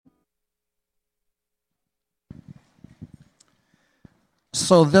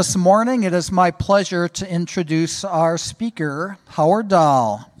So this morning, it is my pleasure to introduce our speaker, Howard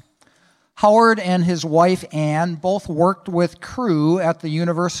Dahl. Howard and his wife, Ann, both worked with Cru at the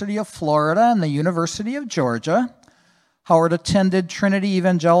University of Florida and the University of Georgia. Howard attended Trinity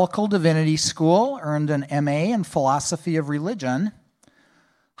Evangelical Divinity School, earned an MA in Philosophy of Religion.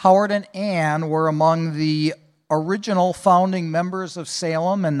 Howard and Ann were among the original founding members of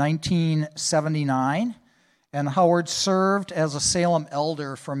Salem in 1979, and Howard served as a Salem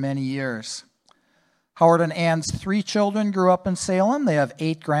elder for many years. Howard and Ann's 3 children grew up in Salem. They have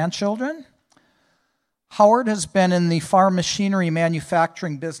 8 grandchildren. Howard has been in the farm machinery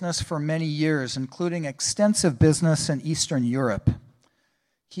manufacturing business for many years, including extensive business in Eastern Europe.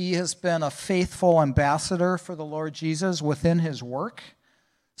 He has been a faithful ambassador for the Lord Jesus within his work,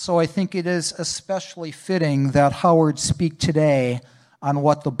 so I think it is especially fitting that Howard speak today on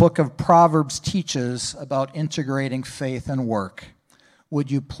what the book of Proverbs teaches about integrating faith and work. Would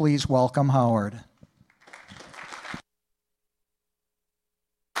you please welcome Howard?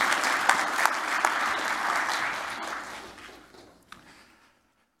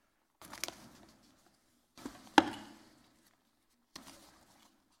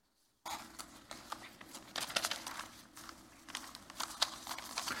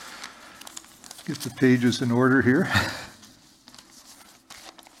 Get the pages in order here.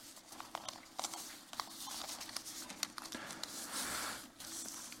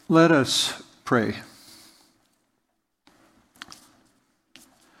 Let us pray.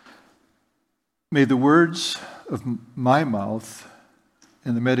 May the words of my mouth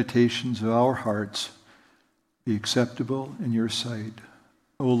and the meditations of our hearts be acceptable in your sight,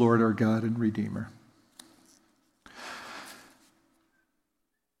 O Lord, our God and Redeemer.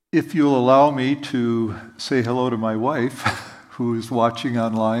 If you'll allow me to say hello to my wife, who is watching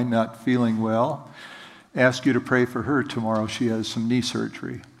online, not feeling well, ask you to pray for her tomorrow. She has some knee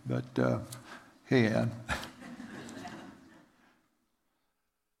surgery. But, hey, Ann.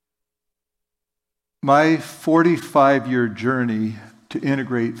 My 45-year journey to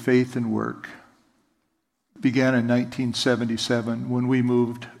integrate faith and work began in 1977 when we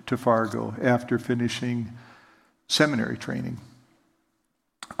moved to Fargo after finishing seminary training.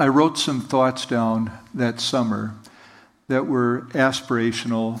 I wrote some thoughts down that summer that were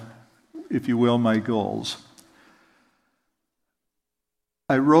aspirational, if you will, my goals.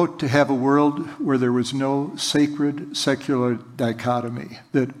 I wrote to have a world where there was no sacred, secular dichotomy,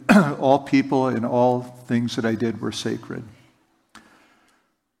 that all people and all things that I did were sacred.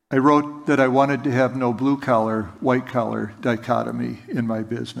 I wrote that I wanted to have no blue-collar, white-collar dichotomy in my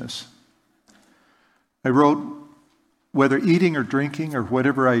business. I wrote whether eating or drinking or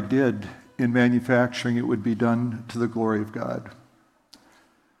whatever I did in manufacturing, it would be done to the glory of God.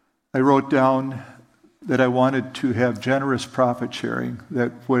 I wrote down that I wanted to have generous profit sharing,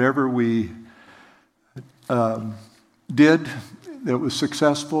 that whatever we did that was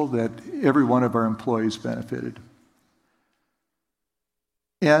successful, that every one of our employees benefited.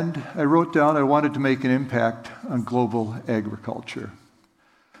 And I wrote down I wanted to make an impact on global agriculture.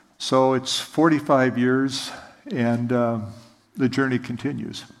 So it's 45 years, and the journey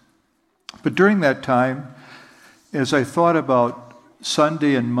continues. But during that time, as I thought about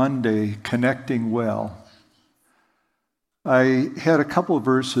Sunday and Monday connecting well, I had a couple of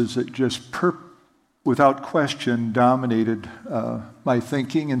verses that just without question dominated my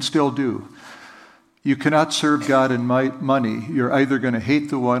thinking and still do. You cannot serve God and money. You're either going to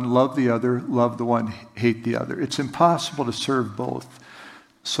hate the one, love the other, love the one, hate the other. It's impossible to serve both.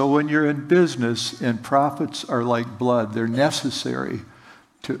 So when you're in business and profits are like blood, they're necessary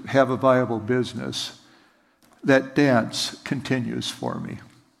to have a viable business, that dance continues for me.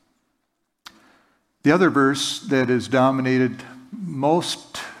 The other verse that has dominated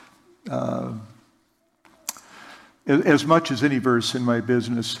most, as much as any verse in my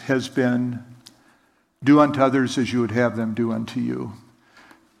business, has been, do unto others as you would have them do unto you.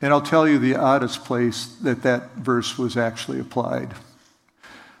 And I'll tell you the oddest place that verse was actually applied.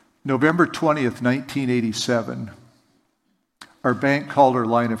 November 20th, 1987, our bank called our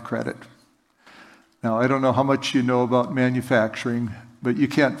line of credit. Now, I don't know how much you know about manufacturing, but you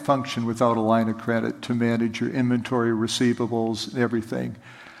can't function without a line of credit to manage your inventory, receivables, and everything.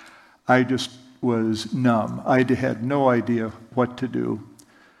 I just was numb. I had no idea what to do,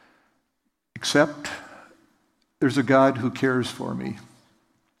 except there's a God who cares for me.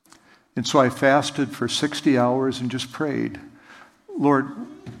 And so I fasted for 60 hours and just prayed, Lord,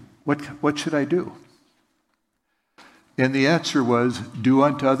 what should I do? And the answer was, do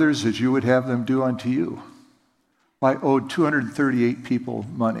unto others as you would have them do unto you. I owed 238 people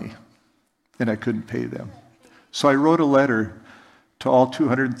money, and I couldn't pay them. So I wrote a letter to all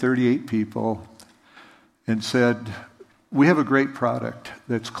 238 people and said, we have a great product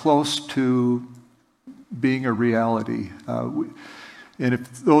that's close to being a reality. And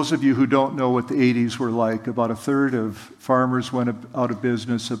if those of you who don't know what the 80s were like, about a third of farmers went out of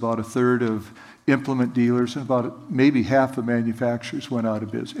business, about a third of implement dealers, and about maybe half the manufacturers went out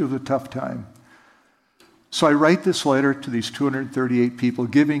of business. It was a tough time. So I write this letter to these 238 people,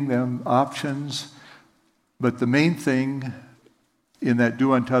 giving them options, but the main thing in that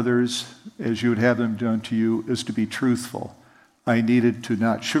do unto others as you would have them do unto you is to be truthful. I needed to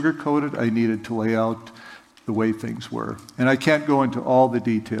not sugarcoat it. I needed to lay out the way things were. And I can't go into all the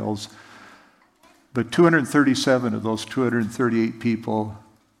details, but 237 of those 238 people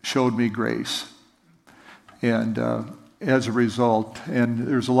showed me grace. And as a result, and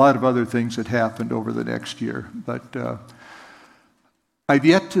there's a lot of other things that happened over the next year, but I've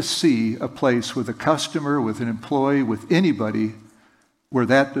yet to see a place with a customer, with an employee, with anybody where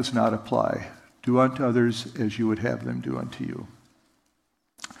that does not apply. Do unto others as you would have them do unto you.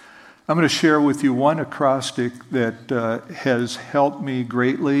 I'm going to share with you one acrostic that has helped me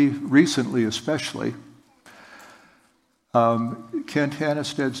greatly, recently especially. Kent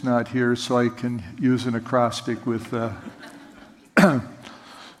Hannested's not here, so I can use an acrostic with, and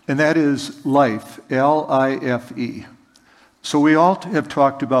that is LIFE, L-I-F-E. So we all have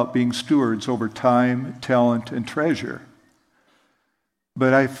talked about being stewards over time, talent, and treasure.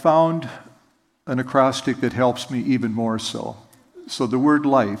 But I found an acrostic that helps me even more so. So the word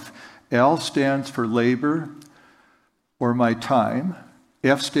life, L stands for labor or my time.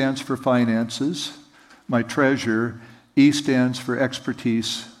 F stands for finances, my treasure. E stands for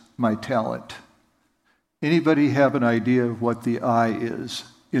expertise, my talent. Anybody have an idea of what the I is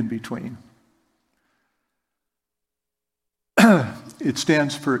in between? It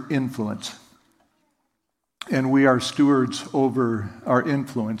stands for influence. And we are stewards over our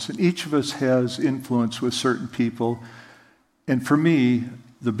influence. And each of us has influence with certain people. And for me,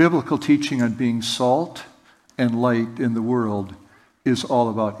 the biblical teaching on being salt and light in the world is all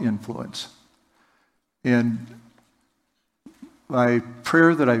about influence. And my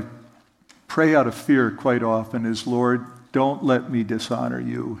prayer that I pray out of fear quite often is, Lord, don't let me dishonor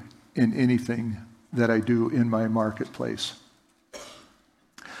you in anything that I do in my marketplace.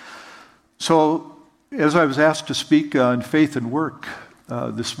 So, as I was asked to speak on faith and work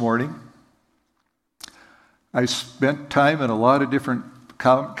this morning, I spent time in a lot of different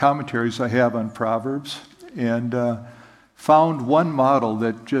commentaries I have on Proverbs and found one model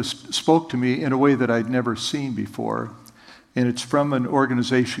that just spoke to me in a way that I'd never seen before. And it's from an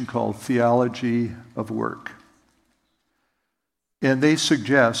organization called Theology of Work. And they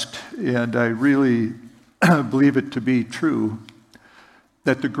suggest, and I really believe it to be true,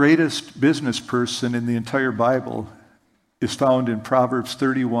 that the greatest business person in the entire Bible is found in Proverbs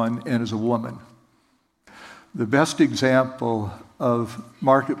 31 and is a woman. The best example of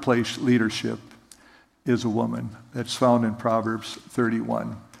marketplace leadership is a woman. That's found in Proverbs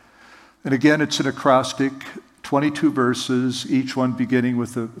 31. And again, it's an acrostic, 22 verses, each one beginning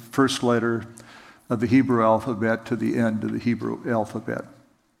with the first letter of the Hebrew alphabet to the end of the Hebrew alphabet.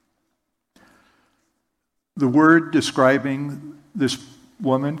 The word describing this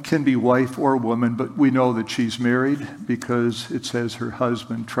woman can be wife or woman, but we know that she's married because it says her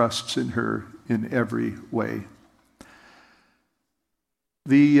husband trusts in her in every way.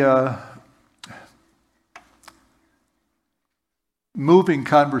 The moving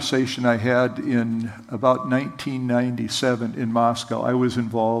conversation I had in about 1997 in Moscow, I was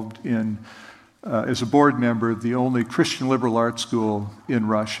involved in, as a board member, the only Christian liberal arts school in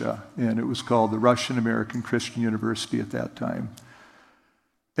Russia, and it was called the Russian American Christian University at that time.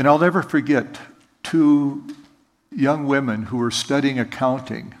 And I'll never forget two young women who were studying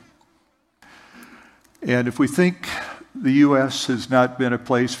accounting. And if we think the U.S. has not been a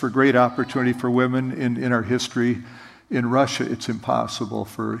place for great opportunity for women in our history, in Russia it's impossible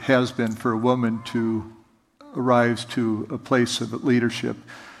has been for a woman to rise to a place of leadership.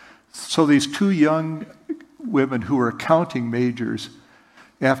 So these two young women who were accounting majors,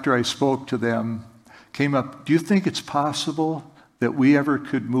 after I spoke to them, came up, do you think it's possible that we ever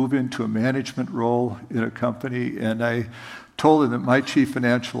could move into a management role in a company? And I told them that my chief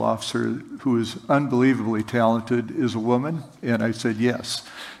financial officer, who is unbelievably talented, is a woman. And I said, yes,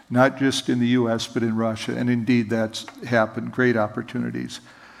 not just in the U.S., but in Russia. And indeed, that's happened, great opportunities.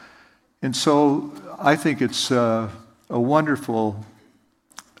 And so I think it's a wonderful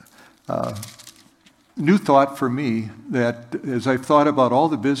new thought for me that as I've thought about all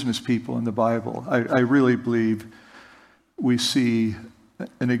the business people in the Bible, I really believe we see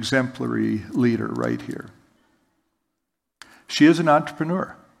an exemplary leader right here. She is an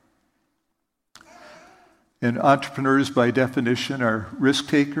entrepreneur. And entrepreneurs, by definition, are risk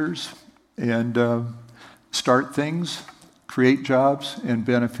takers and start things, create jobs, and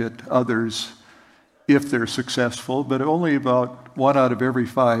benefit others if they're successful. But only about 1 out of every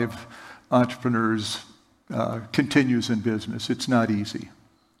 5 entrepreneurs continues in business. It's not easy.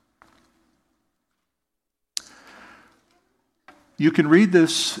 You can read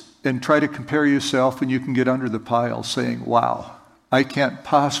this and try to compare yourself, and you can get under the pile saying, wow, I can't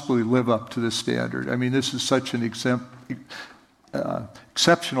possibly live up to this standard. I mean, this is such an exceptional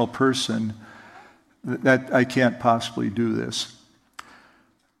person that I can't possibly do this.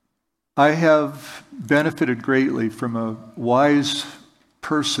 I have benefited greatly from a wise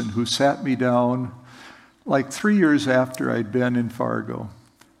person who sat me down like 3 years after I'd been in Fargo.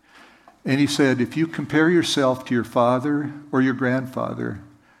 And he said, if you compare yourself to your father or your grandfather,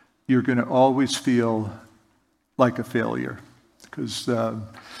 you're going to always feel like a failure. Because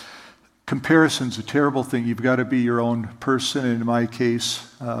comparison's a terrible thing. You've got to be your own person. And in my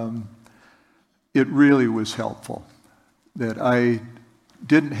case, it really was helpful that I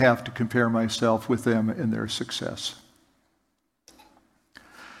didn't have to compare myself with them and their success.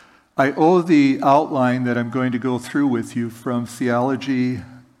 I owe the outline that I'm going to go through with you from Theology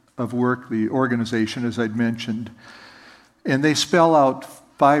of Work, the organization, as I'd mentioned. And they spell out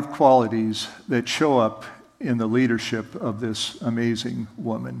 5 qualities that show up in the leadership of this amazing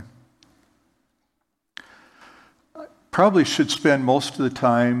woman. I probably should spend most of the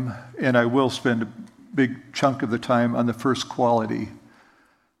time, and I will spend a big chunk of the time, on the first quality,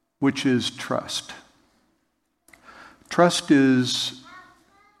 which is trust. Trust is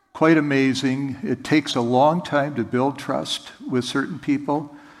quite amazing. It takes a long time to build trust with certain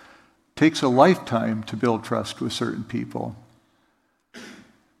people. It takes a lifetime to build trust with certain people.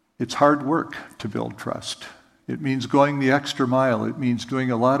 It's hard work to build trust. It means going the extra mile. It means doing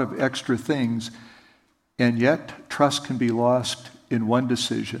a lot of extra things. And yet, trust can be lost in one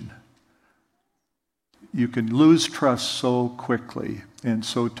decision. You can lose trust so quickly. And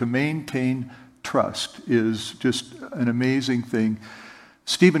so to maintain trust is just an amazing thing.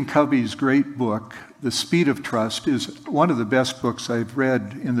 Stephen Covey's great book, The Speed of Trust, is one of the best books I've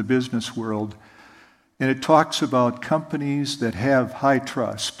read in the business world. And it talks about companies that have high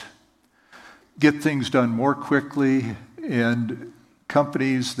trust get things done more quickly, and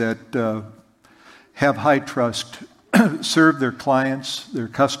companies that have high trust serve their clients, their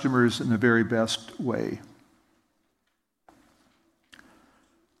customers, in the very best way.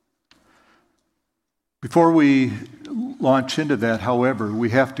 Before we launch into that, however, we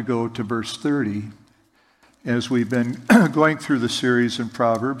have to go to verse 30, as we've been going through the series in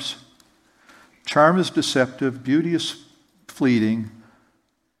Proverbs. Charm is deceptive, beauty is fleeting,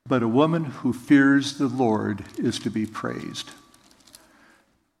 but a woman who fears the Lord is to be praised.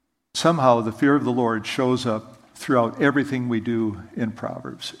 Somehow the fear of the Lord shows up throughout everything we do in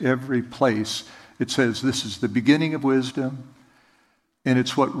Proverbs. Every place it says this is the beginning of wisdom, and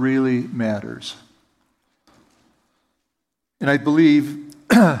it's what really matters. And I believe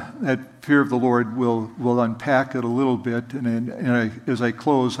that fear of the Lord will unpack it a little bit, and as I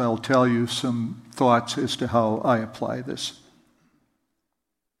close, I'll tell you some thoughts as to how I apply this.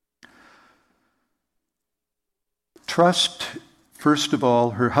 Trust, first of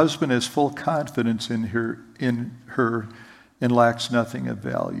all, her husband has full confidence in her and lacks nothing of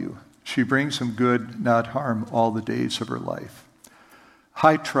value. She brings him good, not harm, all the days of her life.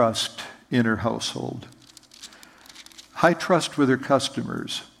 High trust in her household. High trust with her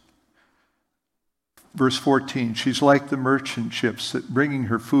customers. Verse 14, she's like the merchant ships that bringing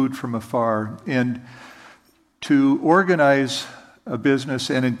her food from afar. And to organize a business,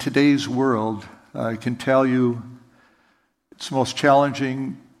 and in today's world, I can tell you, it's the most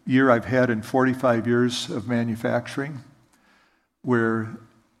challenging year I've had in 45 years of manufacturing, where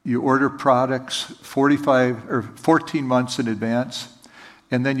you order products 14 months in advance,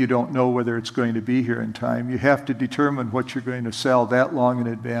 and then you don't know whether it's going to be here in time. You have to determine what you're going to sell that long in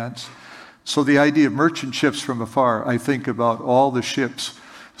advance. So the idea of merchant ships from afar, I think about all the ships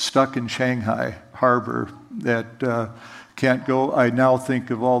stuck in Shanghai harbor that can't go. I now think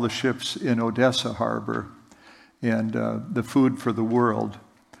of all the ships in Odessa harbor and the food for the world.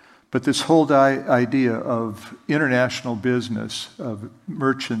 But this whole idea of international business, of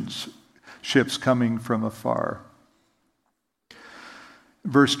merchants, ships coming from afar.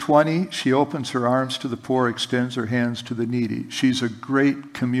 Verse 20, she opens her arms to the poor, extends her hands to the needy. She's a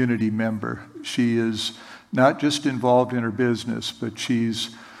great community member. She is not just involved in her business, but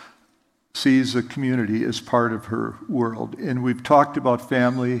sees the community as part of her world. And we've talked about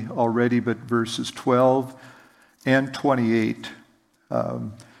family already, but verses 12 and 28.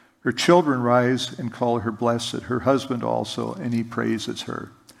 Her children rise and call her blessed, her husband also, and he praises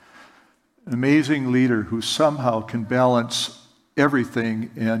her. An amazing leader who somehow can balance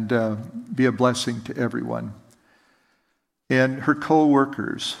everything and be a blessing to everyone. And her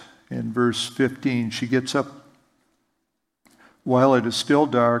co-workers, in verse 15, she gets up while it is still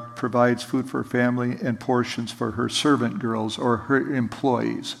dark, provides food for her family and portions for her servant girls, or her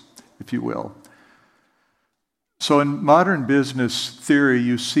employees, if you will. So in modern business theory,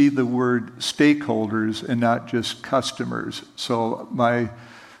 you see the word stakeholders and not just customers. So my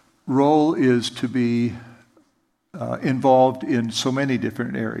role is to be involved in so many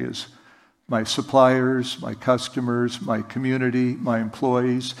different areas. My suppliers, my customers, my community, my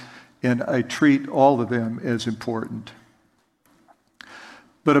employees, and I treat all of them as important.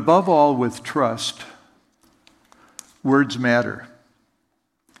 But above all, with trust, words matter.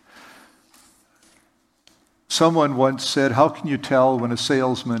 Someone once said, "How can you tell when a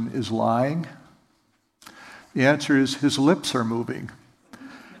salesman is lying?" The answer is his lips are moving.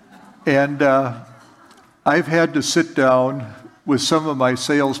 And I've had to sit down with some of my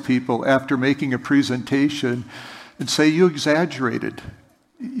salespeople after making a presentation and say, "You exaggerated.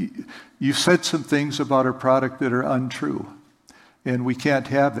 You said some things about our product that are untrue. And we can't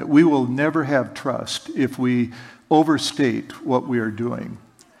have that." We will never have trust if we overstate what we are doing.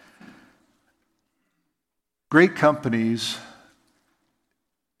 Great companies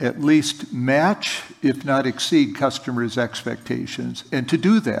at least match, if not exceed, customers' expectations. And to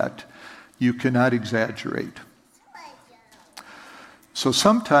do that, you cannot exaggerate. So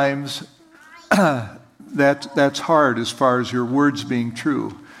sometimes that's hard as far as your words being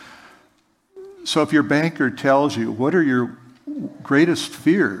true. So if your banker tells you, "What are your greatest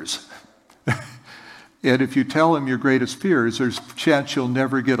fears?" And if you tell him your greatest fears, there's a chance you'll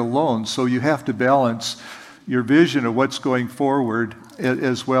never get a loan. So you have to balance your vision of what's going forward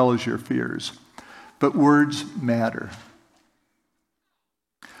as well as your fears. But words matter.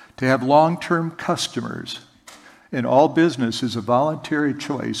 To have long-term customers in all business is a voluntary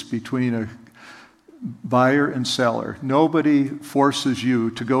choice between a buyer and seller. Nobody forces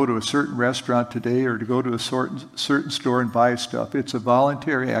you to go to a certain restaurant today or to go to a certain store and buy stuff. It's a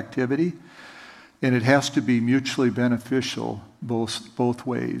voluntary activity, and it has to be mutually beneficial both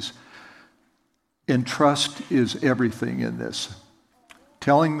ways. And trust is everything in this.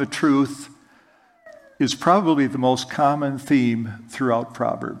 Telling the truth is probably the most common theme throughout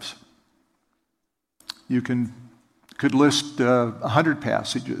Proverbs. You could list 100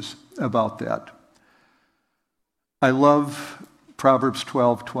 passages about that. I love Proverbs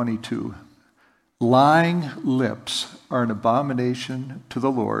 12:22. Lying lips are an abomination to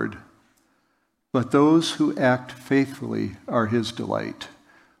the Lord, but those who act faithfully are his delight.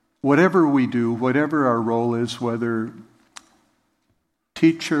 Whatever we do, whatever our role is, whether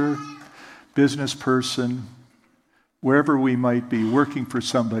teacher, business person, wherever we might be working for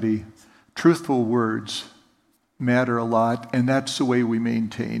somebody, truthful words matter a lot, and that's the way we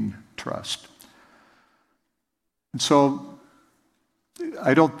maintain trust. And so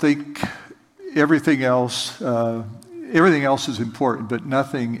I don't think everything else is important, but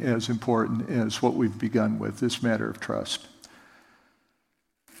nothing as important as what we've begun with, this matter of trust.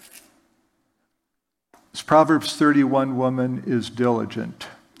 This Proverbs 31 woman is diligent,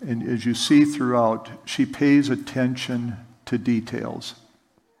 and as you see throughout, she pays attention to details.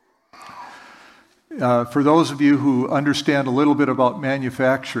 For those of you who understand a little bit about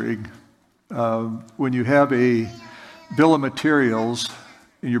manufacturing, when you have a bill of materials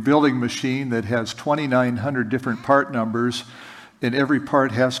in your building machine that has 2,900 different part numbers, and every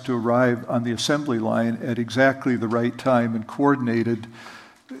part has to arrive on the assembly line at exactly the right time and coordinated,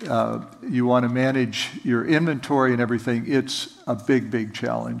 you want to manage your inventory and everything. It's a big, big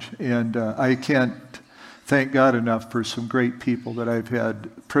challenge. And I can't thank God enough for some great people that I've had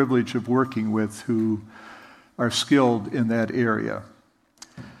the privilege of working with who are skilled in that area.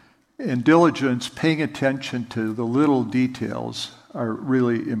 And diligence, paying attention to the little details, are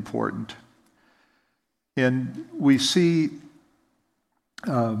really important. And we see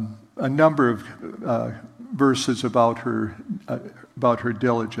a number of verses about her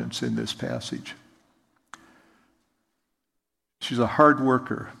diligence in this passage. She's a hard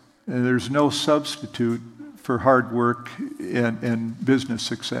worker, and there's no substitute for hard work and business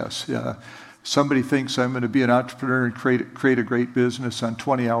success. Somebody thinks I'm going to be an entrepreneur and create a great business on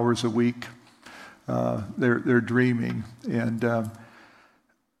 20 hours a week. They're dreaming. And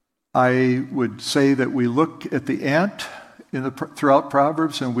I would say that we look at the ant throughout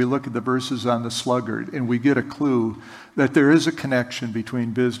Proverbs, and we look at the verses on the sluggard, and we get a clue that there is a connection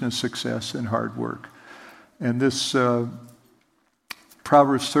between business success and hard work. And this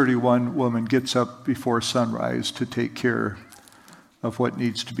Proverbs 31 woman gets up before sunrise to take care of what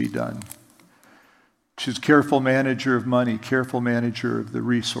needs to be done. She's a careful manager of money, careful manager of the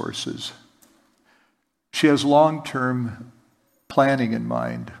resources. She has long-term planning in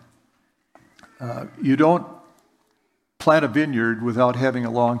mind. You don't plant a vineyard without having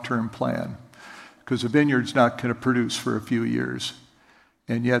a long-term plan, because a vineyard's not going to produce for a few years.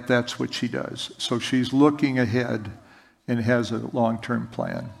 And yet that's what she does. So she's looking ahead and has a long-term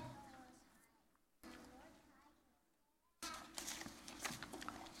plan.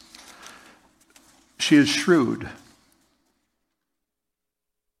 She is shrewd.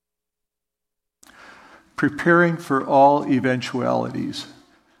 Preparing for all eventualities.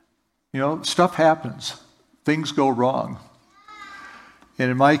 You know, stuff happens. Things go wrong. And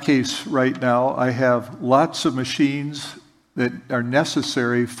in my case right now, I have lots of machines that are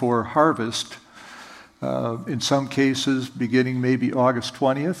necessary for harvest. In some cases, beginning maybe August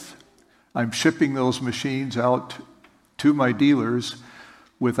 20th, I'm shipping those machines out to my dealers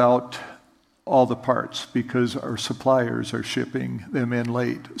without all the parts because our suppliers are shipping them in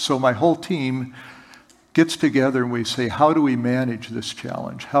late. So my whole team gets together and we say, how do we manage this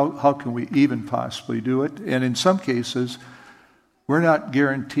challenge? How can we even possibly do it? And in some cases, we're not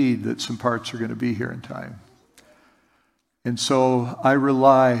guaranteed that some parts are going to be here in time. And so I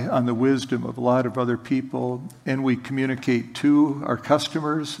rely on the wisdom of a lot of other people, and we communicate to our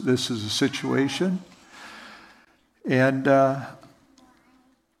customers, this is a situation. And I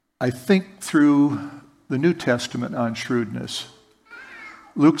think through the New Testament on shrewdness.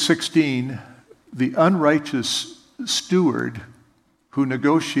 Luke 16, the unrighteous steward who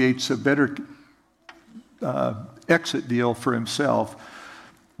negotiates a better exit deal for himself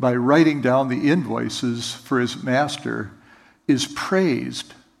by writing down the invoices for his master is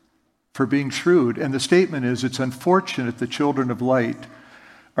praised for being shrewd. And the statement is, it's unfortunate the children of light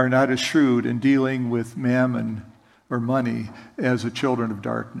are not as shrewd in dealing with mammon or money as the children of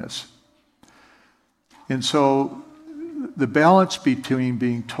darkness. And so the balance between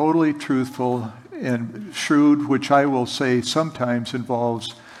being totally truthful and shrewd, which I will say sometimes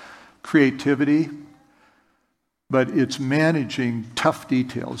involves creativity, but it's managing tough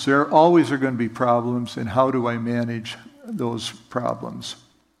details. There always are going to be problems, and how do I manage those problems?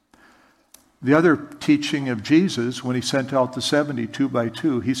 The other teaching of Jesus, when he sent out the 70 two by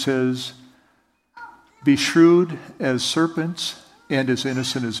two, he says, be shrewd as serpents and as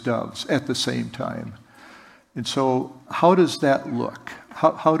innocent as doves at the same time. And so how does that look?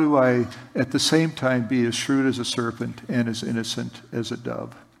 How do I, at the same time, be as shrewd as a serpent and as innocent as a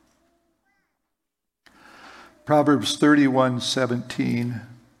dove? Proverbs 31:17,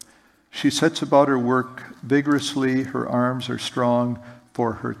 she sets about her work vigorously, her arms are strong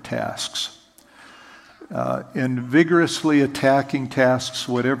for her tasks. And vigorously attacking tasks,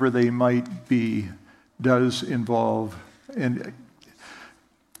 whatever they might be, does involve, and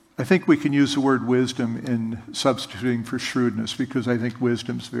I think we can use the word wisdom in substituting for shrewdness, because I think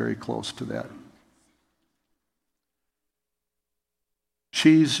wisdom's very close to that.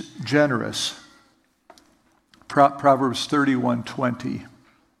 She's generous. Proverbs 31:20.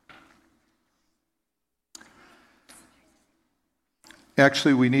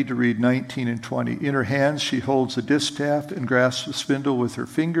 Actually, we need to read 19 and 20. In her hands she holds a distaff and grasps a spindle with her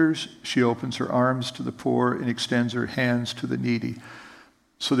fingers. She opens her arms to the poor and extends her hands to the needy.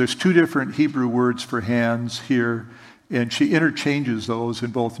 So there's two different Hebrew words for hands here, and she interchanges those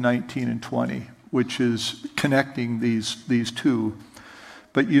in both 19 and 20, which is connecting these two.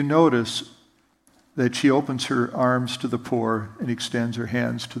 But you notice that she opens her arms to the poor and extends her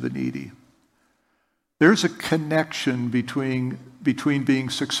hands to the needy. There's a connection between being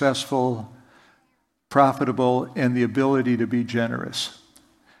successful, profitable, and the ability to be generous.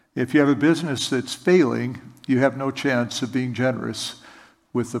 If you have a business that's failing, you have no chance of being generous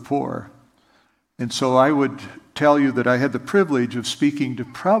with the poor. And so I would tell you that I had the privilege of speaking to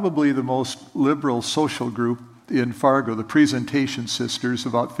probably the most liberal social group in Fargo, the Presentation Sisters,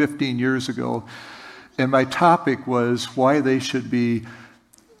 about 15 years ago. And my topic was why they should be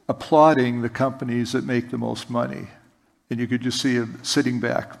applauding the companies that make the most money. And you could just see him sitting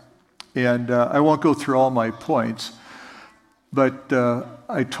back. And I won't go through all my points, but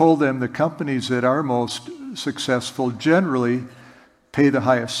I told them the companies that are most successful generally pay the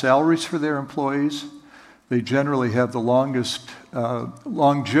highest salaries for their employees. They generally have the longest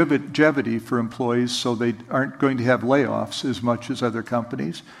longevity for employees, so they aren't going to have layoffs as much as other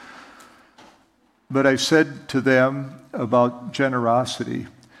companies. But I said to them about generosity,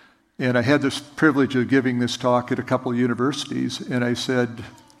 and I had this privilege of giving this talk at a couple of universities, and I said,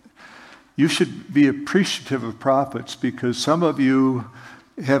 You should be appreciative of prophets because some of you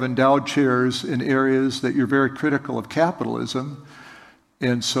have endowed chairs in areas that you're very critical of capitalism.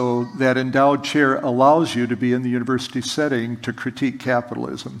 And so that endowed chair allows you to be in the university setting to critique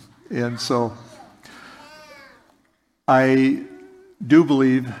capitalism. And so I do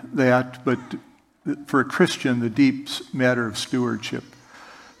believe that, but for a Christian, the deep matter of stewardship.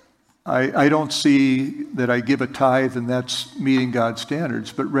 I don't see that I give a tithe and that's meeting God's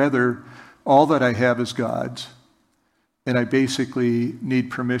standards, but rather all that I have is God's. And I basically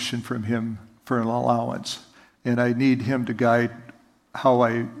need permission from Him for an allowance. And I need Him to guide how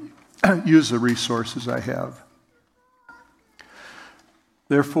I use the resources I have.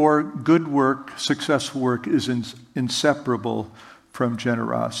 Therefore, good work, successful work is inseparable from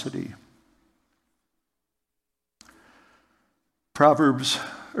generosity. Proverbs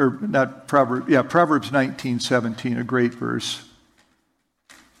 19:17, a great verse.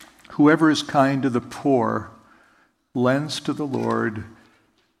 Whoever is kind to the poor lends to the Lord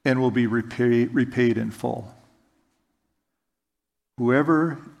and will be repaid in full.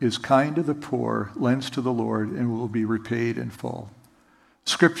 Whoever is kind to the poor lends to the Lord and will be repaid in full.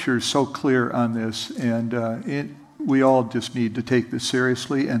 Scripture is so clear on this, and we all just need to take this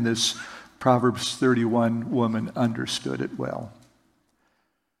seriously, and this Proverbs 31 woman understood it well.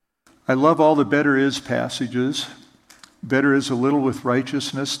 I love all the better is passages. Better is a little with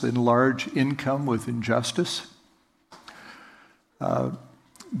righteousness than large income with injustice.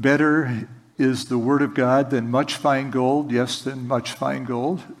 Better is the word of God than much fine gold, yes, than much fine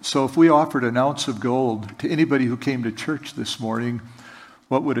gold. So if we offered an ounce of gold to anybody who came to church this morning,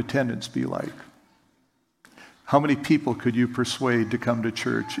 what would attendance be like? How many people could you persuade to come to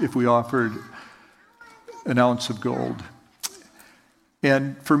church if we offered an ounce of gold?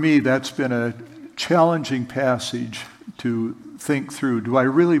 And for me, that's been a challenging passage to think through. Do I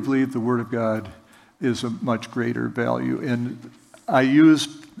really believe the Word of God is a much greater value? And I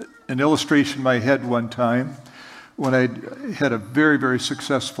used an illustration in my head one time when I had a very, very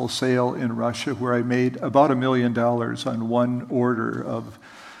successful sale in Russia where I made about $1 million on one order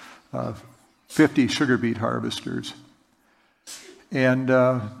of 50 sugar beet harvesters. And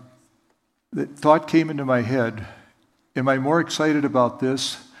the thought came into my head, am I more excited about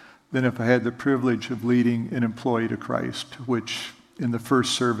this than if I had the privilege of leading an employee to Christ, which in the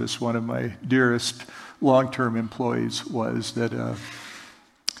first service, one of my dearest long-term employees was that.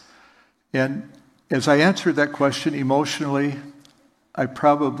 And as I answered that question emotionally, I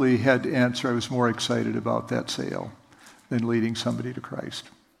probably had to answer I was more excited about that sale than leading somebody to Christ.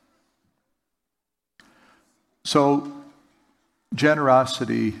 So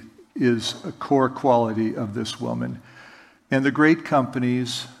generosity is a core quality of this woman. And the great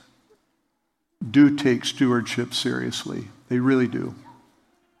companies do take stewardship seriously. They really do.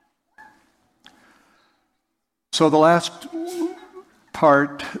 So the last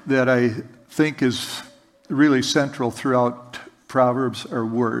part that I think is really central throughout Proverbs are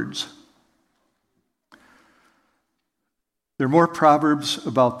words. There are more Proverbs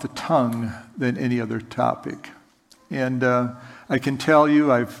about the tongue than any other topic. And I can tell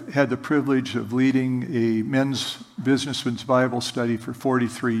you I've had the privilege of leading a men's businessman's Bible study for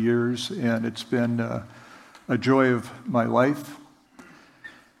 43 years, and it's been a joy of my life.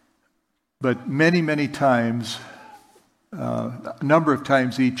 But many, many times, a number of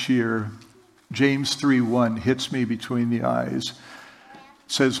times each year, James 3:1 hits me between the eyes.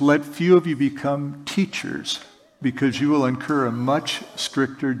 It says, "Let few of you become teachers, because you will incur a much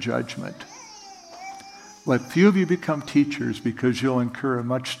stricter judgment." Let few of you become teachers, because you'll incur a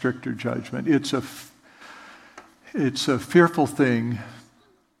much stricter judgment. It's a fearful thing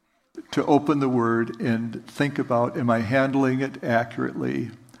to open the Word and think about, am I handling it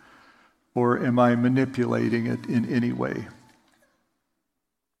accurately, or am I manipulating it in any way?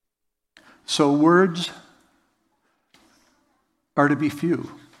 So words are to be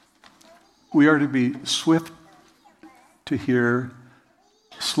few. We are to be swift to hear,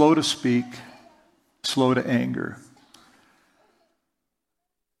 slow to speak, slow to anger.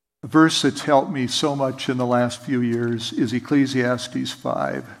 A verse that's helped me so much in the last few years is Ecclesiastes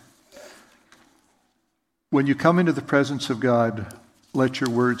 5. When you come into the presence of God, let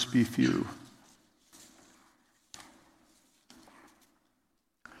your words be few.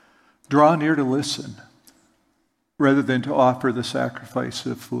 Draw near to listen, rather than to offer the sacrifice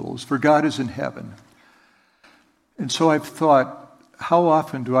of fools, for God is in heaven. And so I've thought, how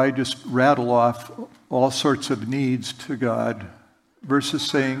often do I just rattle off all sorts of needs to God versus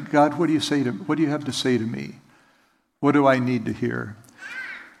saying, God, what do you have to say to me? What do I need to hear?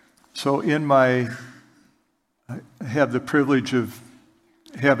 So I have the privilege of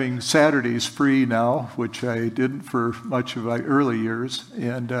having Saturdays free now, which I didn't for much of my early years,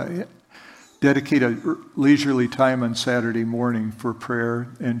 and dedicate a leisurely time on Saturday morning for prayer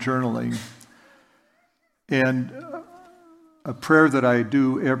and journaling. And a prayer that I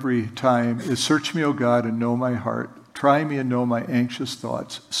do every time is, "Search me, O God, and know my heart. Try me and know my anxious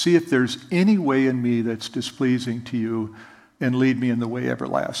thoughts. See if there's any way in me that's displeasing to you, and lead me in the way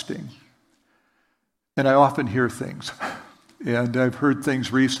everlasting." And I often hear things. And I've heard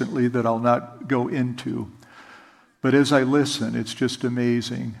things recently that I'll not go into. But as I listen, it's just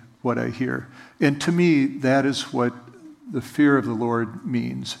amazing what I hear. And to me, that is what the fear of the Lord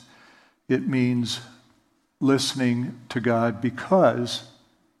means. It means listening to God because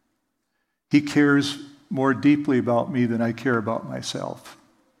He cares more deeply about me than I care about myself.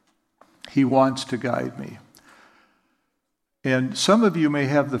 He wants to guide me. And some of you may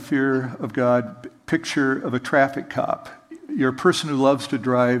have the fear of God picture of a traffic cop. You're a person who loves to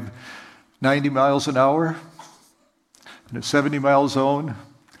drive 90 miles an hour in a 70-mile zone,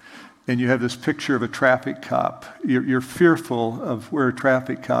 and you have this picture of a traffic cop. You're fearful of where a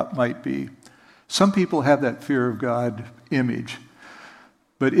traffic cop might be. Some people have that fear of God image.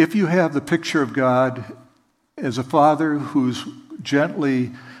 But if you have the picture of God as a father who's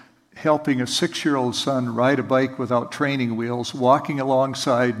gently helping a 6-year-old son ride a bike without training wheels, walking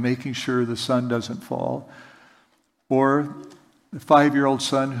alongside, making sure the son doesn't fall, or the 5-year-old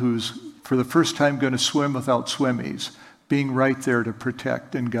son who's for the first time going to swim without swimmies, being right there to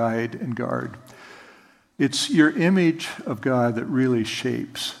protect and guide and guard. It's your image of God that really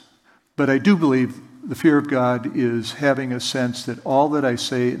shapes. But I do believe the fear of God is having a sense that all that I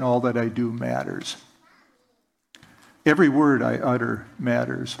say and all that I do matters. Every word I utter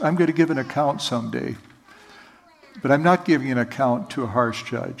matters. I'm going to give an account someday, but I'm not giving an account to a harsh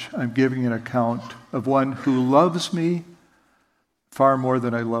judge. I'm giving an account of one who loves me far more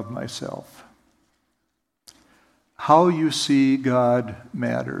than I love myself. How you see God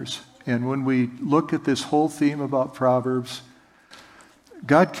matters. And when we look at this whole theme about Proverbs,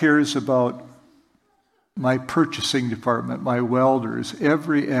 God cares about my purchasing department, my welders,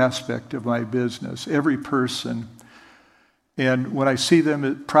 every aspect of my business, every person. And when I see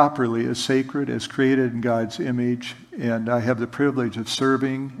them properly as sacred, as created in God's image, and I have the privilege of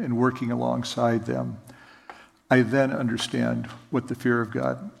serving and working alongside them, I then understand what the fear of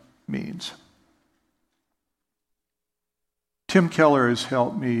God means. Tim Keller has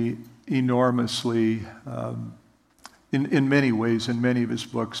helped me enormously in many ways, in many of his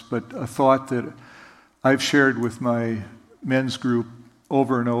books, but a thought that I've shared with my men's group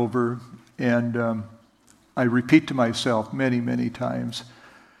over and over, and I repeat to myself many, many times,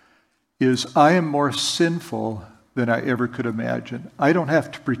 is I am more sinful than I ever could imagine. I don't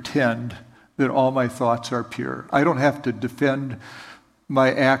have to pretend that all my thoughts are pure. I don't have to defend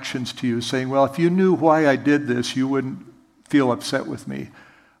my actions to you, saying, well, if you knew why I did this, you wouldn't feel upset with me.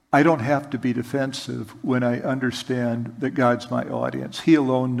 I don't have to be defensive when I understand that God's my audience. He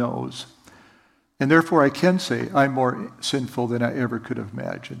alone knows. And therefore I can say I'm more sinful than I ever could have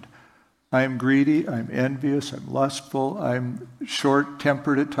imagined. I'm greedy, I'm envious, I'm lustful, I'm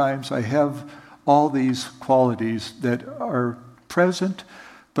short-tempered at times. I have all these qualities that are present,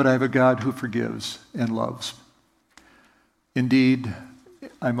 but I have a God who forgives and loves. Indeed,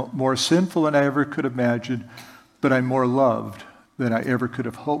 I'm more sinful than I ever could imagine, but I'm more loved than I ever could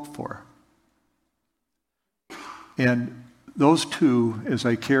have hoped for. And those two, as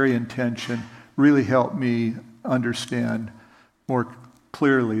I carry in tension, really help me understand more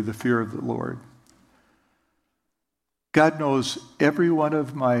clearly the fear of the Lord. God knows every one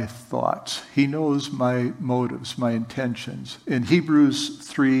of my thoughts. He knows my motives, my intentions. And Hebrews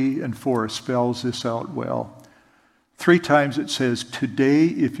 3 and 4 spells this out well. 3 times it says, today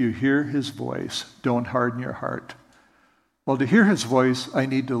if you hear his voice, don't harden your heart. Well, to hear his voice, I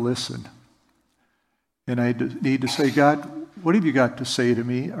need to listen. And I need to say, God, what have you got to say to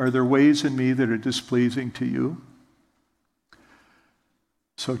me? Are there ways in me that are displeasing to you?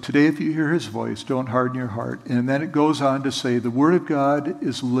 So today, if you hear his voice, don't harden your heart. And then it goes on to say, the word of God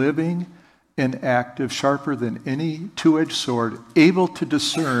is living and active, sharper than any two-edged sword, able to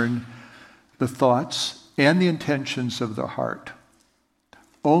discern the thoughts and the intentions of the heart.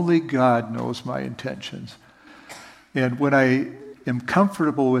 Only God knows my intentions. And when I am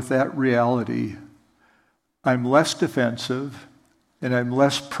comfortable with that reality, I'm less defensive and I'm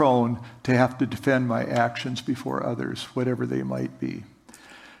less prone to have to defend my actions before others, whatever they might be.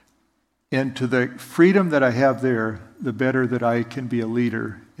 And to the freedom that I have there, the better that I can be a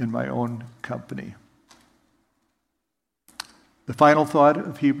leader in my own company. The final thought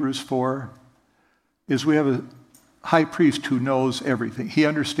of Hebrews 4 is we have high priest who knows everything. He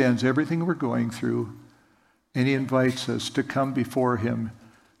understands everything we're going through, and he invites us to come before him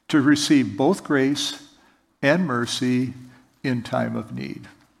to receive both grace and mercy in time of need.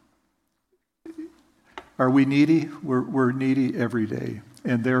 Are we needy? We're needy every day,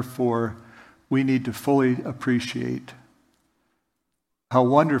 and therefore we need to fully appreciate how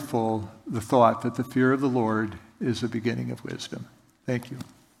wonderful the thought that the fear of the Lord is the beginning of wisdom. Thank you.